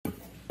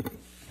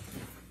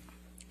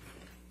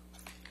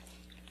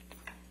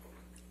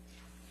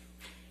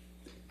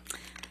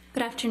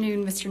Good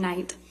afternoon, Mr.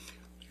 Knight.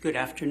 Good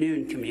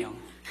afternoon, Camille.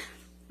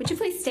 Would you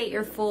please state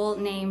your full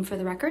name for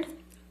the record?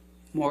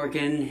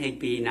 Morgan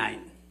Higby Knight.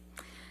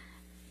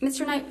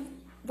 Mr. Knight,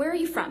 where are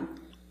you from?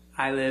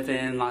 I live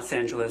in Los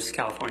Angeles,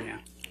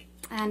 California.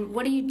 And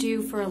what do you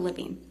do for a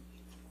living?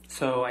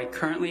 So I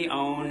currently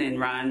own and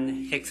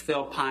run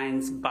Hicksville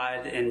Pines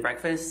Bud and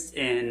Breakfast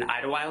in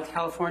Idlewild,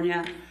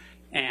 California.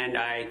 And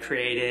I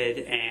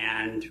created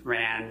and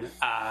ran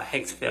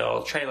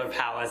Hicksville Trailer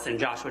Palace in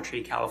Joshua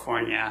Tree,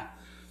 California,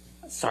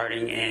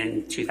 starting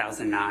in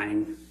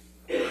 2009.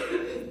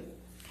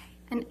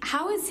 And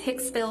how is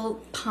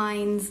Hicksville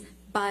Pines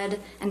Bud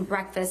and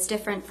Breakfast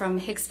different from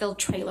Hicksville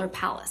Trailer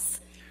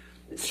Palace?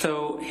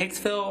 So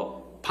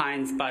Hicksville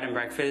Pines Bud and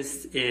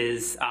Breakfast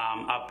is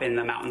up in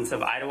the mountains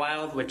of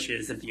Idlewild, which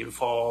is a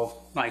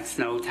beautiful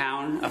snow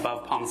town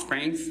above Palm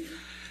Springs.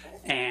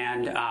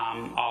 And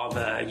all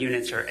the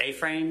units are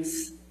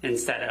A-frames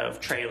instead of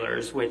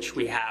trailers, which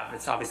we have.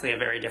 It's obviously a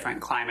very different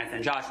climate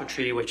than Joshua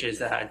Tree, which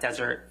is a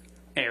desert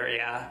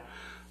area.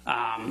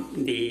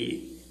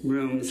 The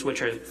rooms,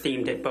 which are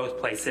themed at both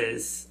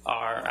places,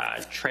 are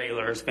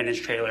trailers,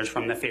 vintage trailers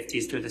from the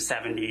 50s through the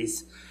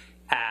 70s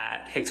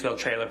at Hicksville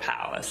Trailer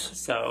Palace.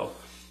 So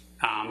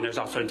there's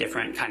also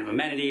different kind of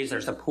amenities.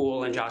 There's a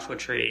pool in Joshua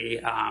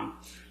Tree.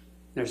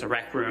 There's a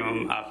rec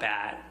room up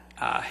at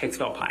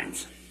Hicksville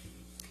Pines.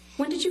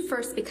 When did you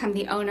first become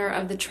the owner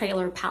of the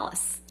Trailer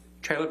Palace?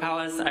 Trailer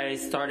Palace, I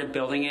started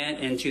building it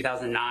in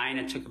 2009.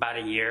 It took about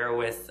a year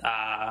with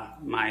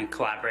my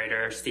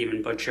collaborator,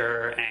 Stephen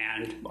Butcher,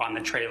 and on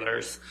the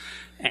trailers.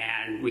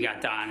 And we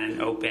got done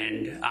and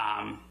opened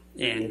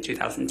in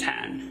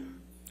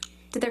 2010.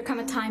 Did there come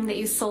a time that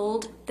you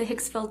sold the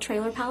Hicksville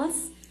Trailer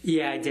Palace?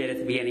 Yeah, I did at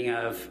the beginning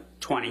of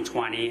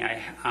 2020. I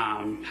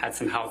had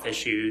some health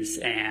issues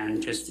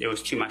and it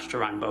was too much to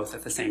run both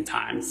at the same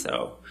time.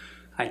 So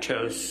I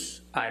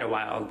chose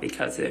Idlewild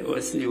because it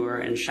was newer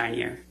and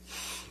shinier.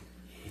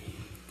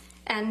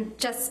 And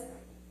just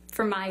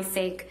for my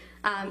sake,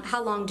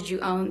 how long did you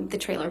own the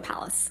Trailer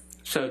Palace?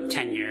 So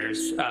 10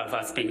 years of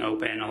us being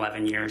open,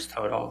 11 years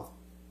total.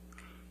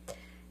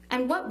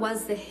 And what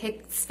was the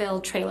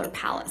Hicksville Trailer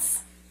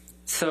Palace?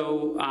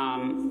 So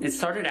it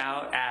started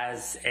out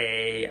as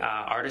a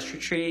artist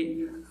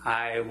retreat.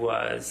 I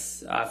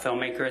was a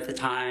filmmaker at the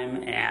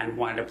time and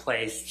wanted a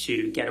place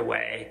to get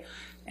away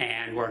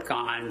and work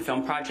on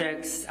film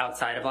projects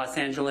outside of Los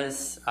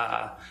Angeles.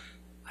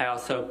 I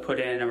also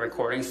put in a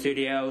recording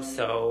studio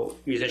so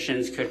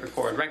musicians could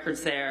record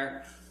records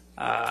there.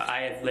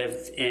 I had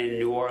lived in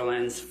New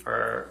Orleans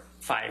for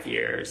 5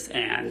 years,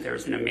 and there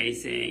was an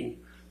amazing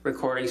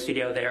recording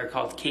studio there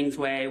called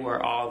Kingsway,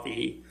 where all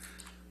the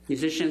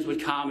musicians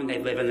would come and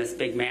they'd live in this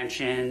big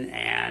mansion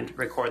and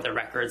record their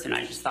records. And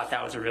I just thought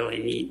that was a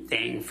really neat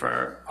thing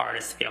for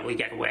artists to be able to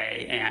get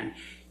away and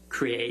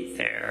create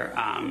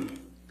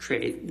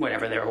create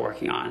whatever they were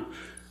working on.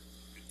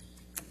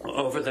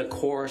 Over the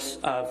course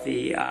of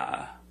the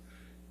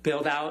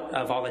build out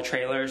of all the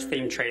trailers,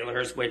 themed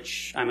trailers,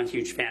 which I'm a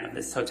huge fan of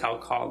this hotel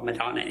called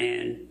Madonna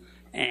Inn.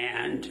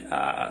 And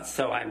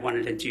so I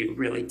wanted to do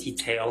really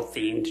detailed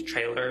themed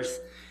trailers.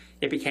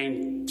 It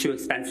became too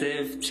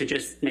expensive to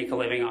just make a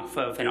living off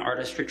of an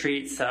artist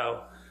retreat.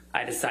 So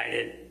I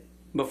decided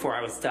before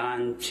I was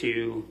done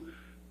to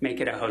make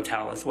it a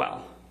hotel as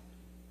well.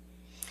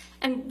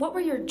 And what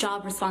were your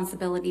job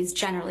responsibilities,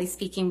 generally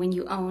speaking, when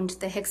you owned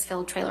the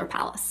Hicksville Trailer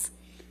Palace?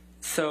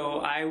 So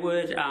I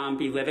would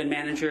be live-in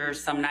manager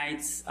some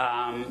nights,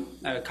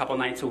 a couple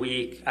nights a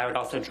week. I would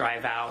also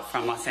drive out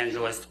from Los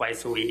Angeles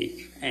twice a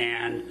week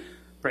and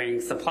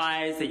bring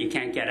supplies that you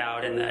can't get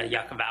out in the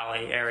Yucca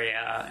Valley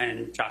area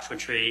and Joshua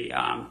Tree.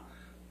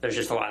 There's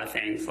just a lot of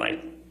things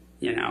like,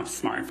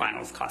 Smart and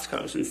Finals,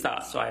 Costco's and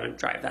stuff. So I would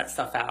drive that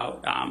stuff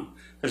out.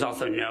 There's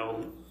also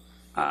no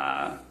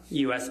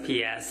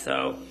USPS,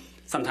 so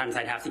sometimes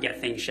I'd have to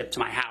get things shipped to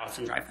my house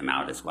and drive them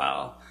out as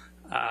well.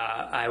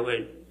 I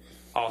would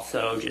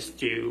also just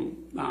do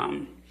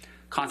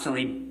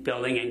constantly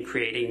building and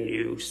creating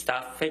new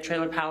stuff at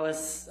Trailer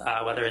Palace,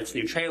 whether it's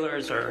new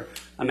trailers or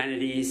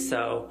amenities.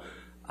 So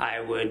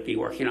I would be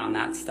working on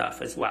that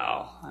stuff as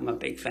well. I'm a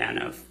big fan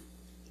of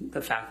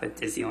the fact that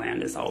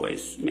Disneyland is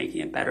always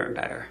making it better and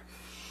better.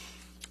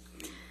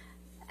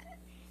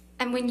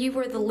 And when you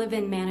were the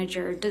live-in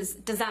manager, does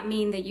that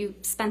mean that you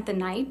spent the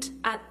night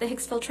at the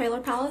Hicksville Trailer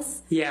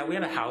Palace? Yeah, we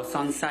have a house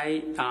on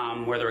site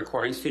where the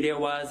recording studio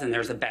was, and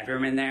there's a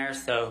bedroom in there.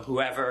 So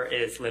whoever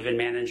is live-in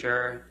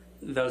manager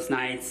those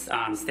nights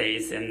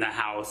stays in the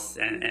house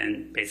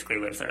and basically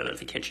lives there.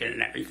 There's a kitchen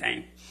and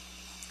everything.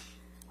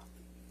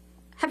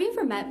 Have you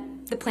ever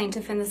met the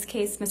plaintiff in this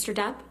case, Mr.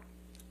 Depp?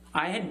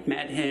 I had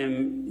met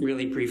him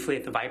really briefly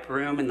at the Viper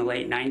Room in the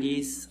late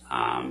 90s.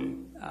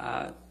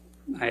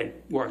 I had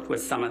worked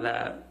with some of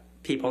the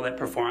people that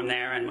performed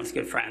there and was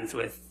good friends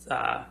with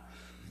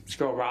this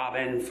girl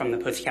Robin from the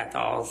Pussycat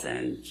Dolls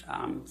and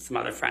some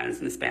other friends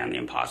in this band, The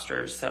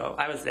Imposters. So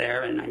I was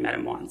there and I met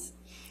him once.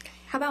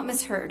 How about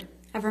Miss Heard?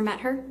 Ever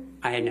met her?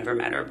 I had never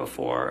met her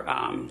before.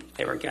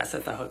 They were guests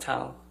at the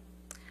hotel.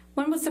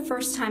 When was the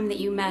first time that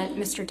you met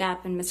Mr.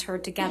 Depp and Miss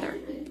Heard together?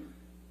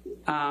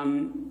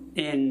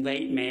 In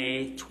late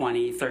May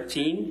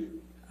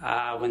 2013,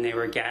 when they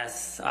were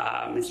guests,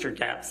 Mr.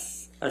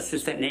 Depp's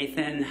assistant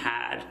Nathan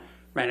had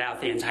rented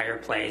out the entire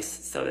place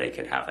so they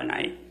could have a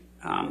night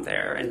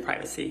there in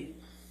privacy.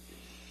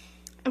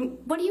 And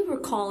what do you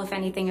recall, if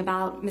anything,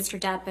 about Mr.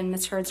 Depp and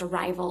Ms. Heard's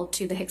arrival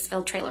to the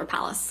Hicksville Trailer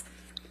Palace?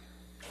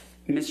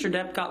 Mr.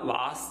 Depp got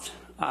lost,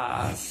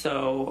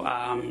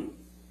 so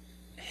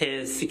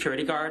his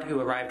security guard, who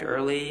arrived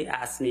early,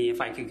 asked me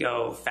if I could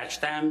go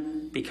fetch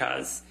them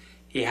because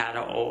he had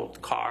an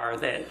old car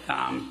that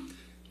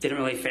didn't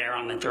really fare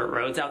on the dirt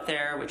roads out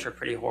there, which are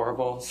pretty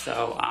horrible.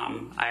 So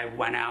I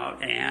went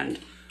out and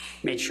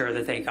made sure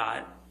that they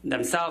got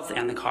themselves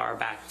and the car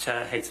back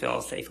to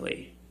Hicksville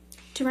safely.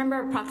 Do you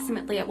remember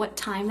approximately at what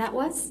time that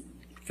was?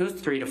 It was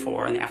 3 to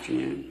 4 in the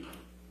afternoon.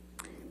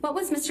 What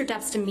was Mr.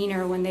 Depp's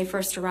demeanor when they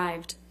first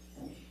arrived?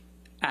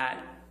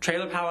 At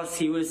Trailer Palace,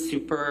 he was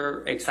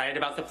super excited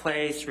about the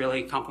place,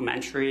 really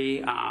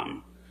complimentary,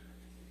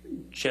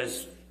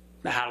 just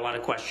had a lot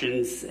of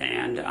questions,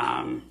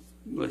 and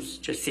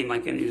just seemed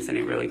like he was in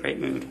a really great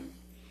mood.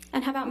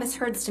 And how about Ms.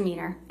 Heard's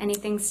demeanor?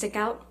 Anything stick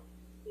out?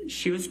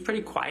 She was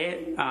pretty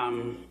quiet.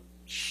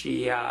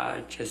 She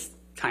just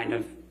kind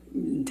of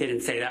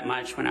didn't say that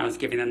much when I was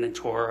giving them the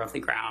tour of the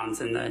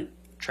grounds and the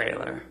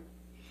trailer.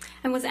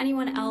 And was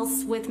anyone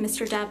else with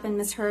Mr. Depp and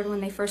Ms. Heard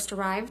when they first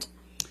arrived?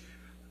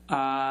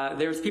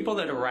 There was people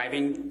that were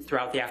arriving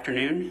throughout the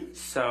afternoon.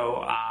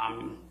 So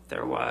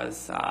there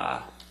was,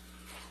 I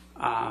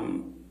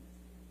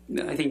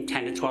think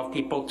 10 to 12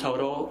 people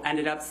total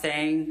ended up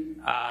staying.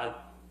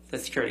 The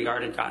security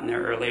guard had gotten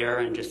there earlier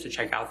and just to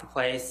check out the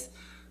place.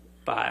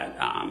 But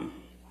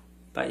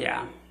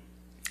yeah.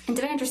 And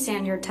did I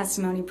understand your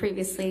testimony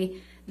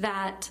previously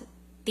that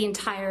the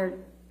entire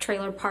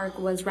trailer park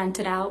was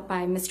rented out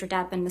by Mr.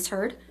 Depp and Ms.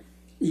 Heard?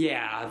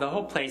 Yeah, the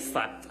whole place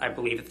slept, I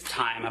believe at the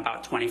time,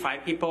 about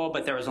 25 people,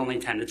 but there was only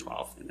 10 to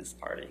 12 in this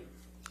party.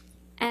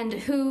 And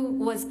who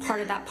was part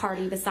of that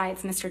party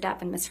besides Mr.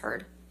 Depp and Ms.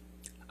 Heard?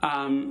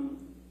 I'm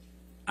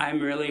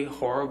really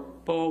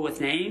horrible with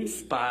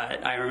names,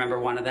 but I remember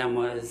one of them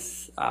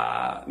was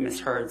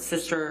Ms. Heard's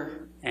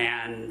sister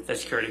and the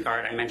security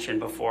guard I mentioned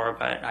before,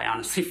 but I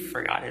honestly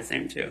forgot his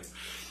name too.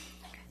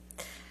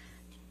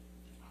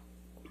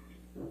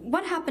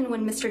 What happened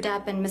when Mr.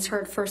 Depp and Ms.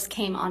 Heard first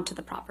came onto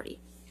the property?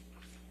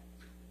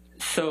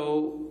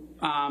 So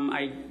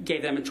I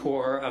gave them a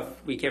tour of,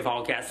 we give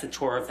all guests a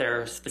tour of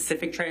their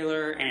specific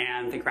trailer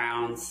and the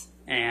grounds,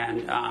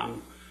 and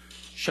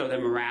show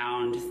them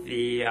around.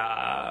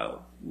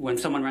 When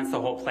someone rents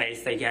the whole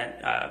place, they get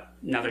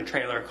another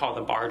trailer called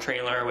the bar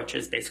trailer, which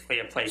is basically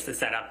a place to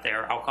set up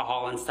their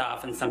alcohol and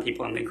stuff, and some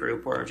people in the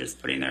group were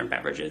just putting their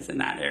beverages in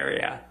that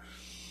area.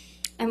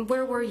 And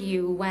where were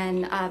you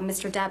when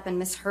Mr. Depp and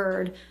Ms.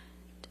 Heard,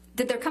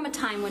 did there come a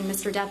time when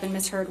Mr. Depp and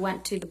Ms. Heard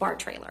went to the bar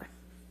trailer?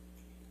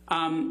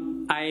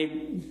 I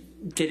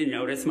didn't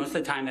notice most of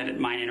the time that at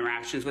my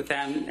interactions with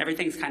them,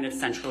 everything's kind of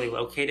centrally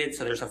located,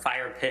 so there's a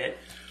fire pit,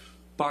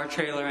 bar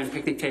trailer, and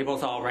picnic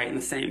tables all right in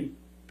the same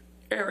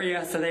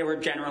area, so they were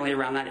generally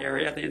around that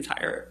area the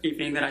entire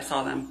evening that I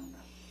saw them.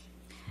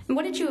 And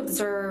what did you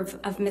observe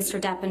of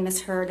Mr. Depp and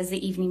Ms. Heard as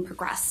the evening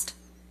progressed?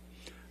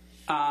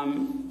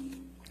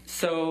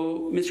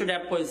 So Mr.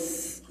 Depp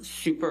was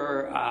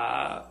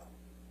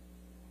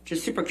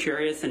just super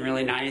curious and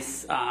really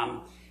nice.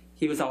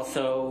 He was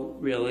also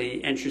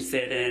really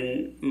interested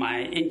in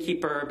my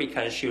innkeeper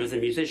because she was a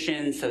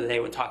musician, so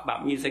they would talk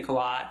about music a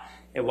lot.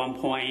 At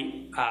one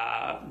point,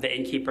 the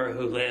innkeeper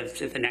who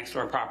lived at the next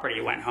door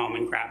property went home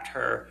and grabbed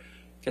her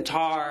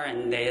guitar,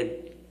 and they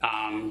had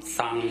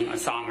sung a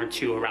song or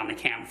two around the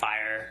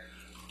campfire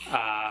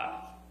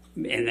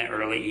in the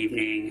early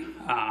evening.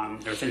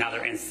 There was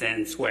another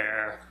instance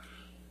where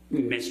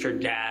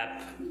Mr.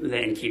 Depp,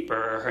 the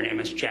innkeeper, her name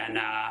is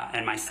Jenna,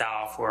 and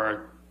myself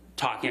were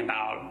talking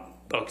about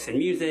books and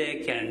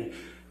music, and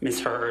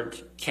Ms. Heard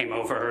came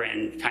over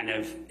and kind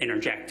of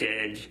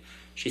interjected.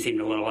 She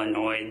seemed a little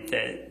annoyed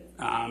that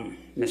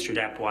Mr.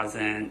 Depp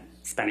wasn't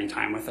spending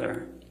time with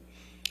her.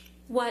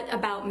 What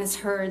about Ms.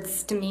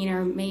 Heard's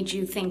demeanor made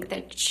you think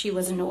that she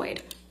was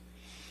annoyed?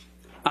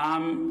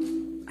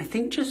 I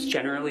think just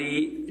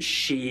generally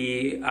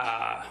she,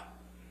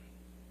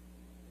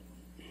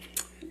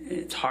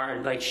 it's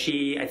hard. Like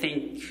I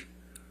think,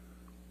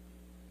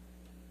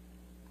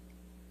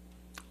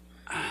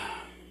 I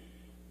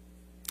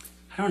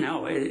don't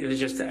know. It was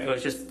just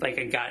like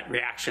a gut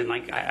reaction.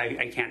 Like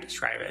I can't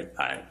describe it,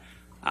 but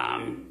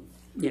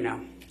you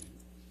know.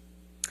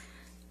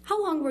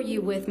 How long were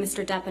you with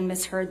Mr. Depp and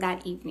Ms. Heard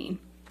that evening,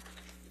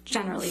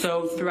 generally?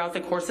 So throughout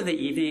the course of the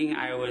evening,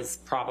 I was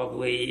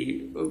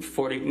probably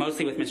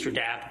mostly with Mr.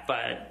 Depp,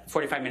 but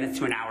 45 minutes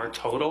to an hour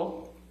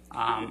total.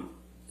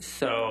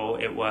 So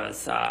it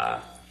was,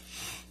 yeah,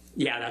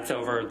 that's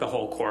over the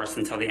whole course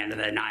until the end of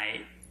the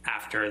night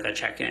after the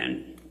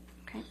check-in.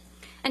 Okay.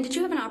 And did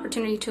you have an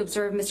opportunity to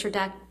observe Mr.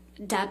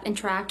 Depp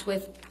interact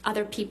with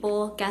other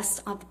people,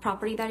 guests on the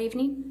property that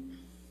evening?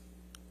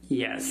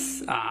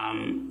 Yes,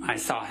 I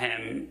saw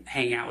him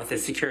hanging out with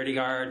his security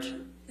guard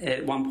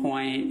at one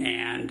point,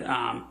 and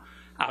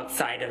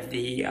outside of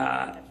the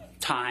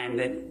time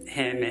that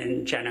him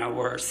and Jenna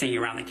were singing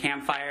around the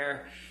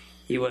campfire.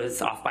 He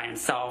was off by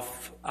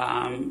himself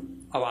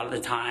a lot of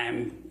the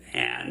time,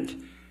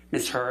 and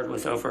Ms. Heard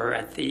was over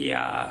at the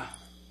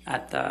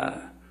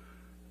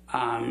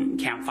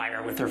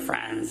campfire with her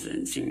friends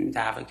and seemed to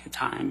have a good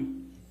time.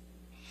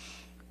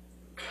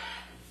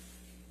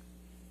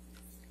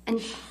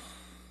 And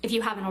if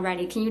you haven't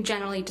already, can you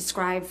generally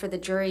describe for the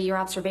jury your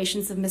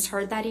observations of Ms.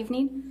 Heard that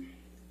evening?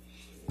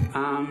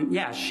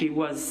 Yeah, she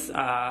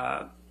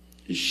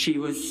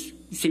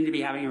seemed to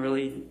be having a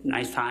really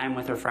nice time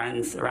with her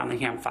friends around the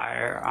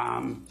campfire,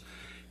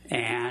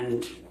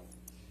 and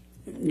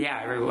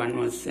yeah, everyone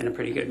was in a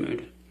pretty good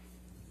mood.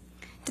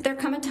 Did there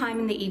come a time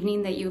in the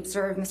evening that you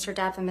observed Mr.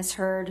 Depp and Ms.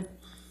 Heard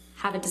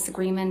have a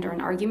disagreement or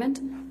an argument?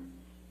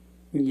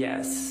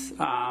 Yes.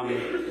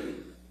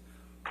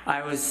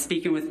 I was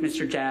speaking with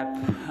Mr.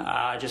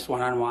 Depp, just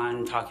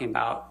one-on-one, talking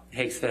about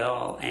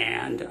Hicksville,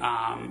 and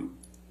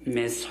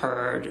Ms.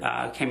 Heard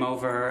came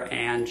over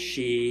and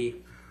she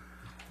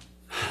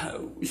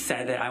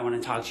said that I want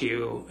to talk to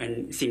you,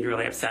 and seemed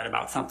really upset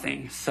about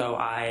something. So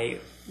I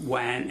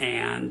went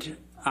and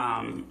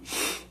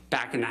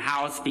back in the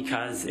house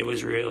because it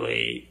was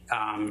really,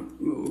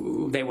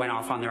 they went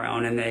off on their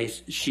own, and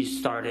she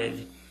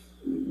started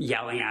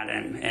yelling at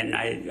him, and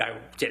I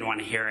didn't want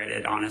to hear it.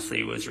 It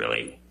honestly was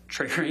really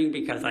triggering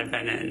because I've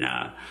been in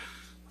an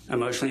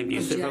emotionally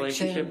abusive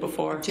relationship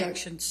before.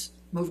 Objections.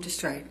 Move to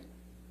strike.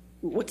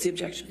 What's the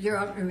objection? You're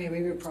up. May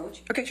we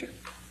approach? Okay, sure.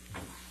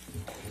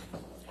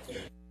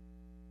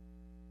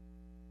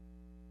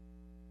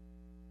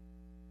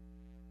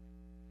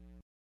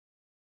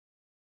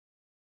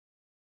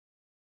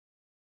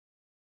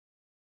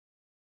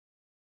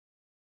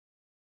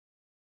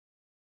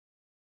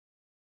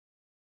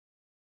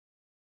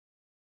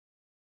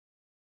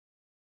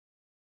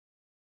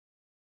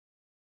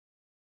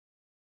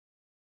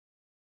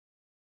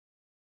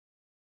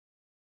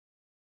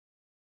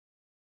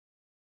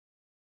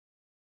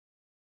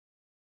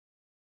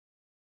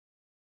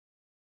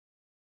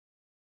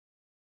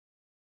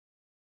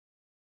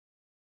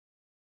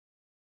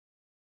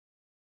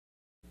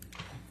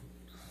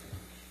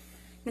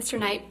 Mr.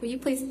 Knight, will you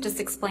please just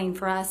explain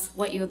for us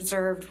what you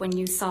observed when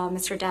you saw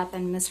Mr. Depp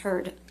and Ms.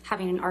 Heard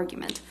having an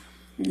argument?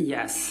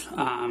 Yes.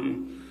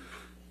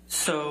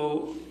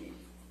 So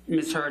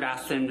Ms. Heard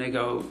asked him to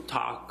go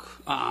talk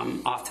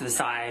off to the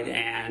side,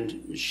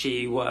 and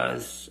she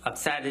was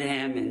upset at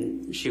him,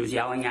 and she was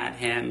yelling at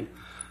him.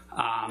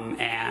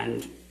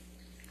 And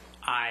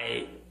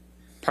I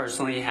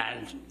personally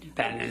had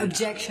been in...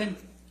 Objection.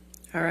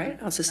 All right,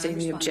 I'll sustain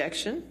the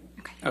objection.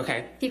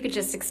 Okay. If you could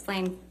just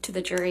explain to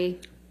the jury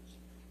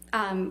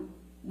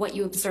what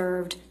you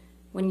observed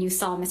when you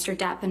saw Mr.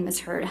 Depp and Ms.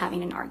 Heard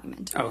having an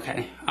argument.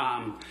 Okay.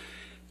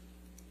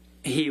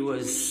 He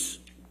was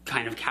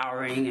kind of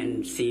cowering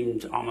and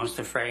seemed almost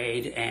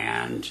afraid,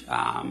 and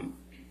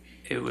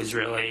it was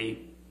really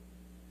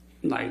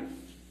like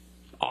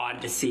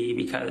odd to see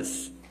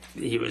because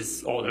he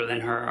was older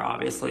than her,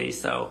 obviously.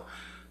 So,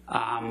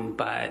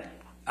 but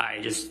I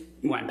just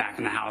went back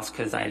in the house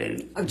because I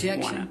didn't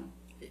Objection.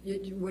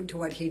 You went to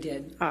what he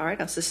did. All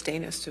right, I'll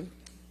sustain as to.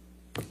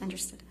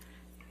 Understood.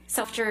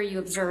 So after you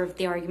observed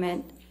the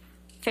argument,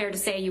 fair to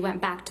say you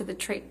went back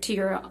to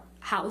your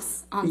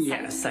house on site?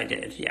 Yes, I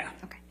did, yeah.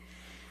 Okay.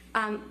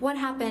 What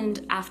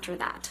happened after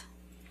that?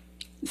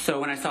 So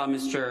when I saw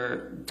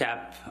Mr.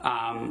 Depp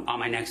on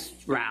my next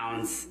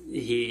rounds,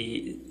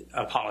 he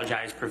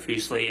apologized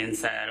profusely and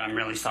said, "I'm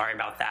really sorry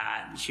about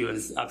that." She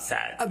was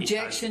upset.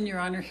 Objection, Your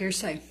Honor.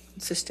 Hearsay.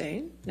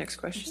 Sustain. Next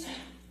question.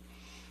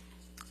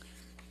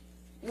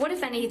 What,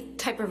 if any,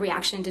 type of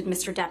reaction did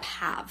Mr. Depp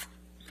have?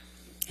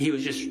 He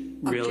was just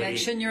really...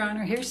 Objection, Your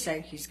Honor.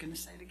 Hearsay. He's going to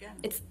say it again.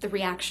 It's the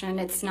reaction,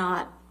 it's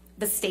not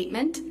the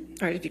statement.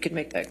 All right, if you could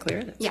make that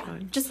clear, that's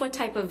fine. Just what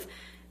type of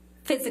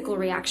physical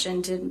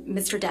reaction did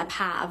Mr. Depp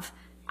have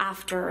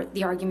after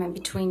the argument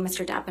between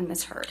Mr. Depp and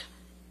Ms. Heard?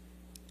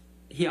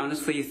 He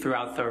honestly,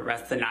 throughout the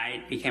rest of the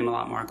night, became a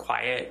lot more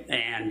quiet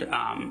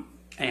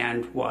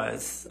and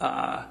was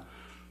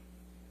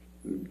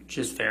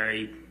just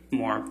very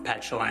more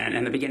petulant.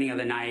 In the beginning of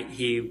the night,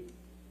 he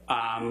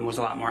was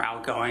a lot more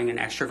outgoing and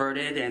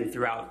extroverted, and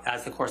throughout,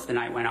 as the course of the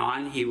night went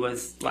on, he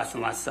was less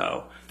and less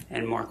so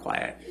and more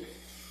quiet.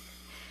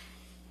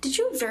 Did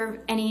you observe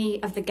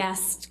any of the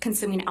guests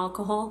consuming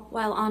alcohol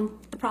while on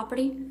the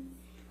property?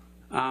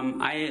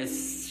 I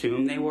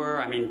assume they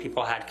were. I mean,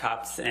 people had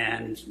cups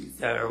and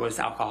there was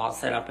alcohol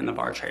set up in the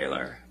bar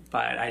trailer,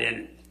 but I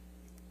didn't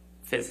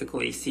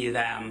physically see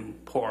them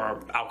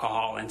pour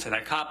alcohol into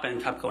their cup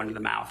and cup go into the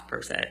mouth,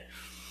 per se.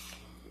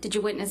 Did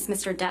you witness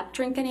Mr. Depp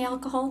drink any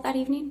alcohol that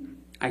evening?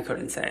 I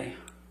couldn't say.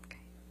 Okay.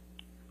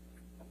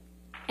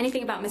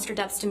 Anything about Mr.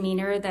 Depp's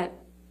demeanor that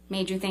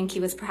made you think he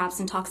was perhaps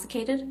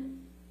intoxicated?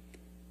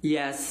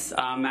 Yes,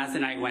 as the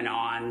night went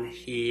on,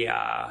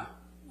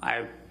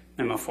 I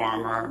am a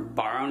former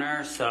bar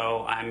owner,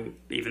 so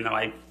even though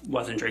I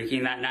wasn't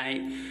drinking that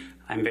night,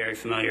 I'm very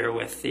familiar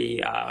with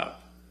the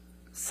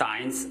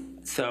signs.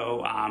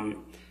 So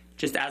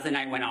just as the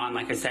night went on,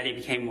 like I said, he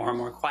became more and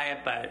more quiet,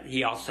 but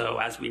he also,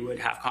 as we would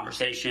have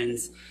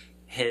conversations,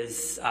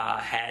 his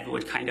head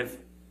would kind of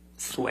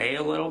sway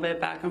a little bit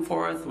back and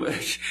forth,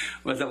 which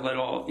was a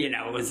little,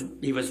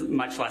 he was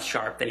much less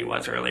sharp than he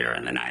was earlier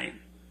in the night.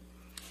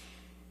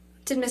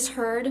 Did Ms.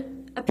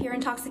 Heard appear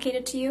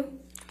intoxicated to you?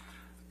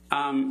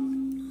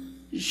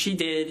 She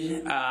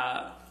did.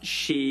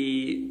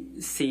 She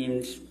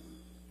seemed,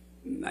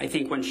 I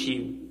think when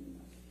she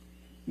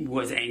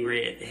was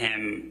angry at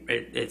him,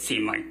 it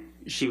seemed like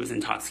she was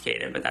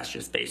intoxicated, but that's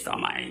just based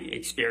on my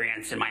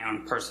experience and my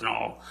own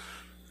personal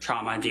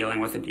trauma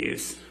dealing with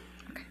abuse.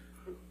 Okay.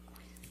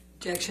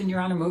 Objection, Your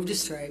Honor, move to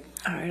strike.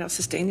 All right, I'll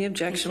sustain the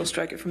objection. We'll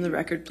strike it from the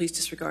record. Please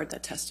disregard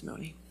that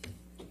testimony.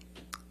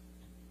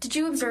 Did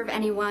you observe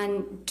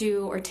anyone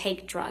do or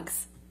take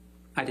drugs?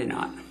 I did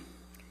not.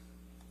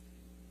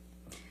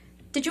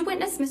 Did you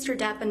witness Mr.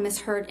 Depp and Ms.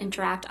 Heard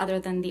interact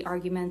other than the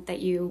argument that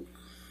you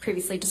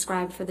previously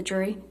described for the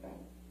jury?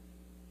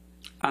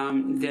 At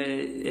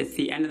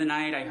the end of the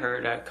night, I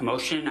heard a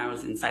commotion. I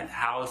was inside the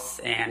house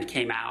and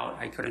came out.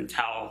 I couldn't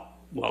tell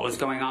what was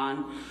going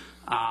on.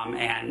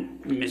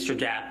 And Mr.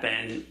 Depp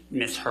and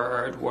Ms.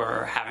 Heard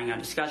were having a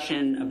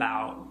discussion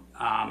about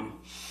I'm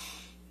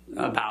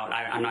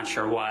not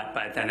sure what,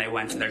 but then they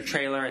went to their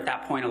trailer. At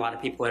that point, a lot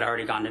of people had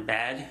already gone to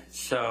bed.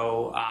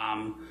 So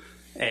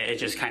it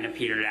just kind of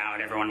petered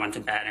out. Everyone went to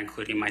bed,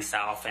 including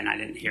myself, and I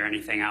didn't hear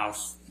anything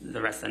else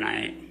the rest of the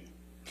night.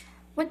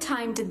 What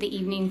time did the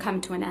evening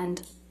come to an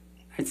end?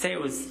 I'd say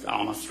it was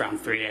almost around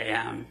 3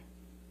 a.m.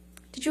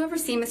 Did you ever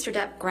see Mr.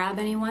 Depp grab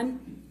anyone?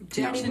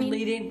 Objection,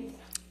 leading.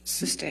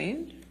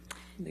 Sustained.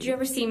 Did you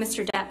ever see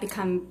Mr. Depp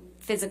become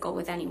physical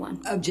with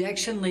anyone?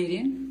 Objection,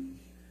 leading.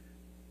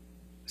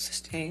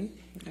 Sustained.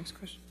 Next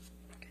question.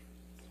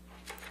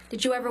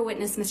 Did you ever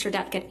witness Mr.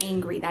 Depp get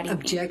angry that evening?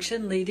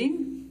 Objection,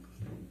 leading.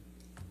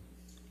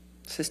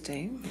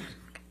 Sustained.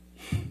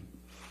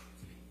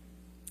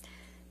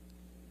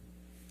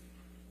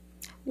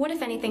 What,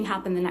 if anything,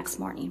 happened the next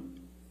morning?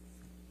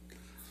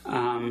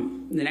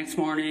 The next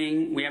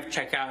morning, we have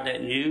checkout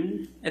at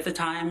noon at the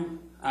time,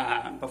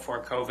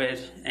 before COVID.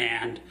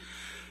 And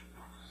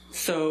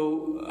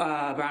so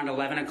around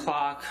 11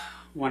 o'clock,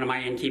 one of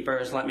my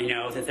innkeepers let me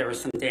know that there was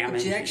some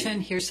damage.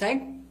 Objection,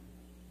 hearsay.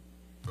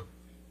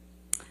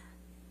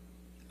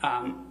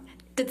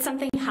 Did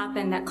something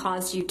happen that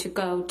caused you to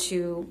go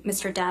to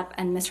Mr. Depp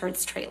and Ms.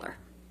 Heard's trailer?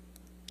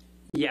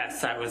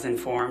 Yes, I was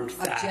informed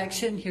that.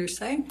 Objection,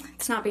 hearsay.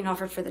 It's not being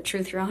offered for the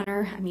truth, Your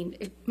Honor. I mean,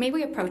 may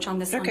we approach on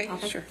this Okay,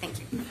 topic? sure. Thank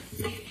you.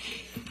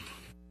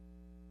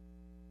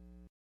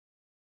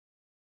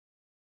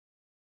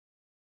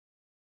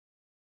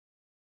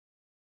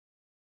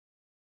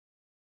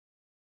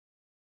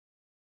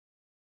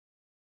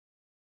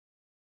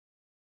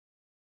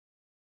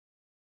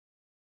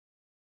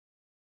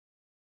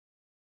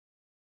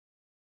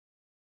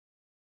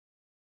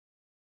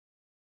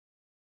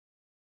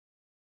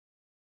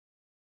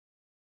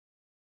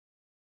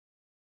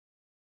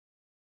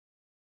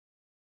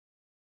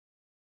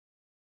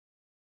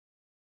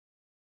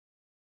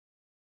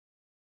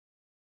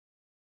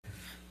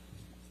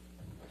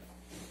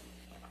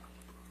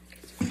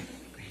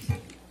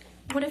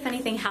 What, if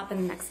anything,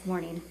 happened the next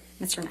morning,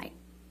 Mr. Knight?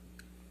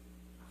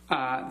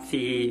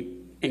 The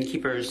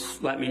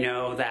innkeepers let me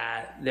know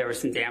that there was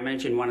some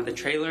damage in one of the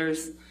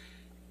trailers,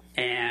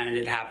 and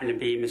it happened to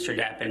be Mr.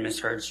 Depp and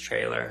Ms. Heard's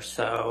trailer.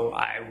 So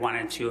I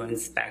wanted to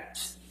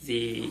inspect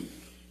the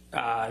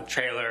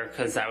trailer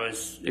because I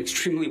was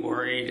extremely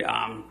worried.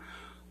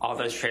 All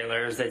those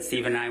trailers that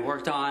Steve and I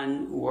worked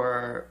on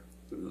were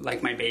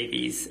like my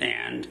babies,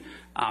 and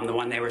the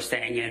one they were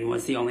staying in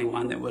was the only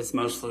one that was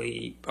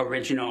mostly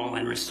original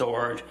and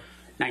restored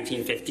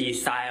 1950s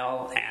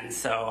style, and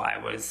so I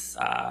was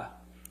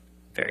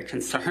very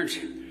concerned.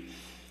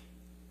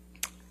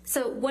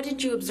 So what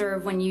did you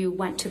observe when you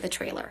went to the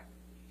trailer?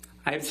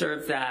 I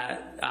observed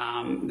that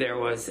there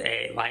was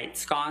a light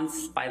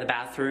sconce by the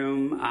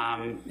bathroom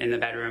in the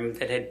bedroom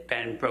that had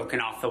been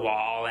broken off the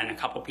wall, and a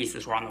couple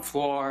pieces were on the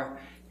floor,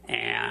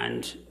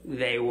 and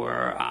they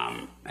were,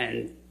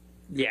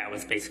 yeah, it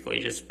was basically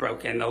just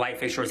broken. The light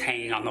fixture was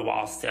hanging on the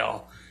wall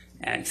still,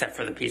 except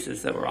for the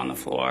pieces that were on the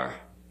floor.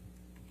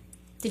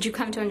 Did you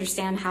come to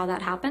understand how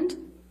that happened?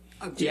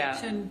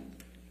 Objection,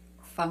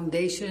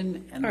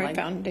 foundation, and All right, light.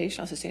 foundation.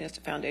 I'll sustain as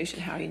to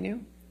foundation. How he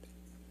knew.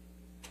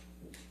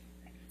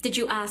 Did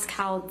you ask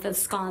how the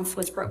sconce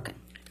was broken?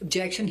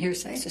 Objection,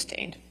 hearsay.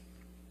 Sustained.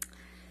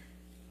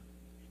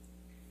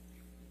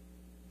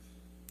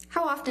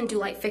 How often do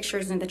light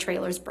fixtures in the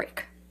trailers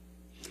break?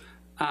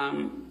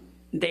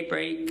 They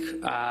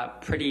break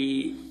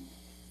pretty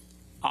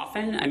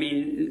often. I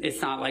mean,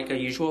 it's not like a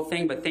usual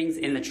thing, but things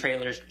in the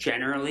trailers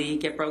generally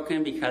get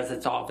broken because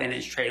it's all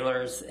vintage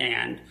trailers,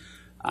 and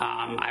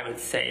I would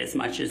say as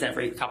much as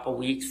every couple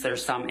weeks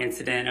there's some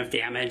incident of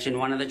damage in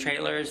one of the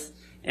trailers.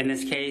 In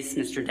this case,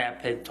 Mr.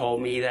 Depp had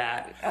told me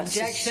that.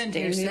 Objection, Sustain the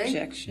hearsay.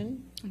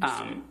 objection.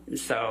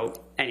 So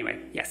anyway,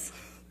 yes.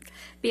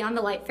 Beyond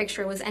the light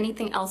fixture, was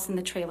anything else in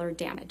the trailer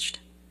damaged?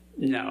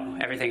 No,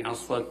 everything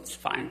else looked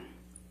fine.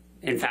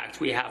 In fact,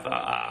 we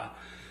have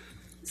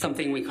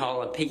something we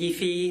call a piggy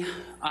fee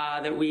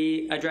that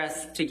we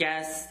address to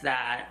guests,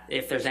 that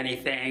if there's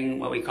anything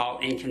what we call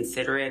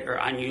inconsiderate or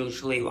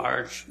unusually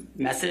large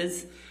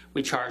messes,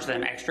 we charge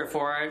them extra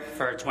for it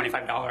for a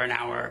 $25 an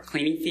hour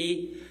cleaning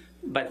fee,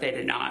 but they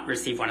did not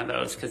receive one of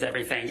those because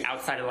everything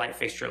outside of the light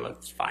fixture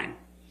looked fine.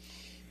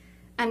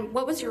 And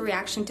what was your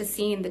reaction to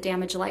seeing the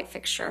damaged light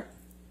fixture?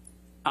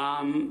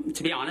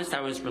 To be honest, I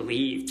was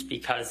relieved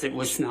because it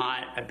was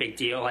not a big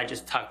deal.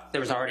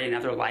 There was already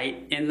another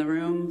light in the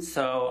room,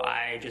 so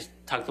I just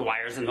tucked the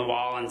wires in the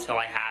wall until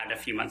I had a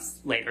few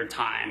months later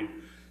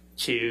time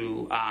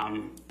to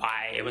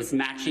buy, it was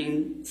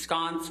matching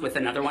sconce with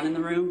another one in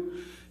the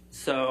room.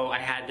 So I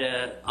had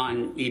to,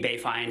 on eBay,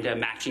 find a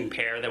matching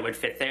pair that would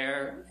fit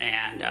there,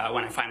 and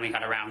when I finally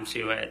got around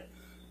to it,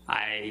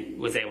 I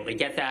was able to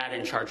get that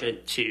and charge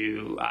it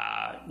to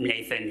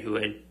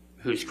Nathan,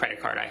 whose credit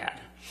card I had.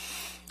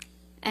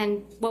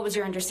 And what was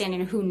your understanding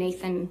of who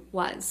Nathan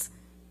was?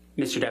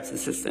 Mr. Depp's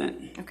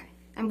assistant. Okay.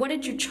 And what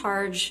did you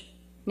charge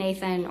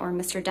Nathan or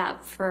Mr.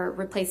 Depp for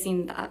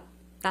replacing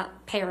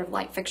that pair of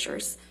light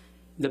fixtures?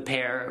 The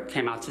pair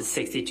came out to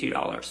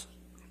 $62.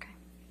 Okay.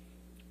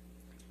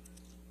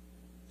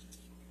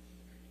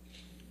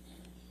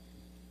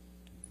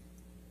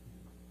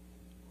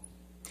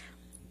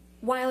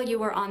 While you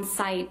were on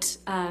site,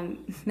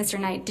 Mr.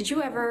 Knight, did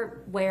you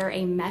ever wear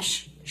a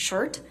mesh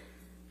shirt?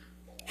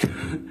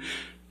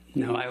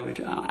 No, I would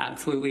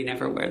absolutely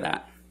never wear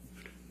that.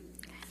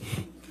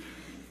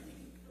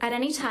 At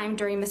any time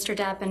during Mr.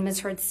 Depp and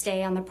Ms. Heard's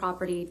stay on the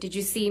property, did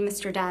you see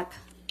Mr. Depp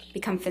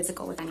become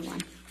physical with anyone?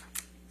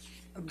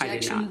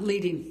 Objection,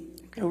 leading.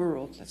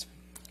 Overruled. That's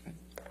fine.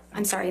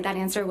 I'm sorry, that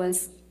answer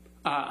was?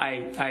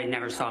 I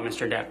never saw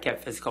Mr. Depp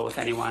get physical with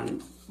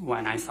anyone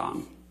when I saw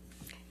him.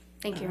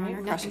 Thank you, Your Honor.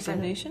 Nothing further.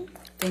 Cross-examination?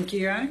 Thank you,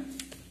 Your Honor.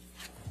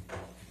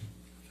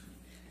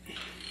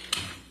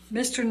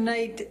 Mr.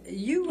 Knight,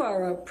 you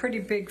are a pretty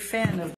big fan of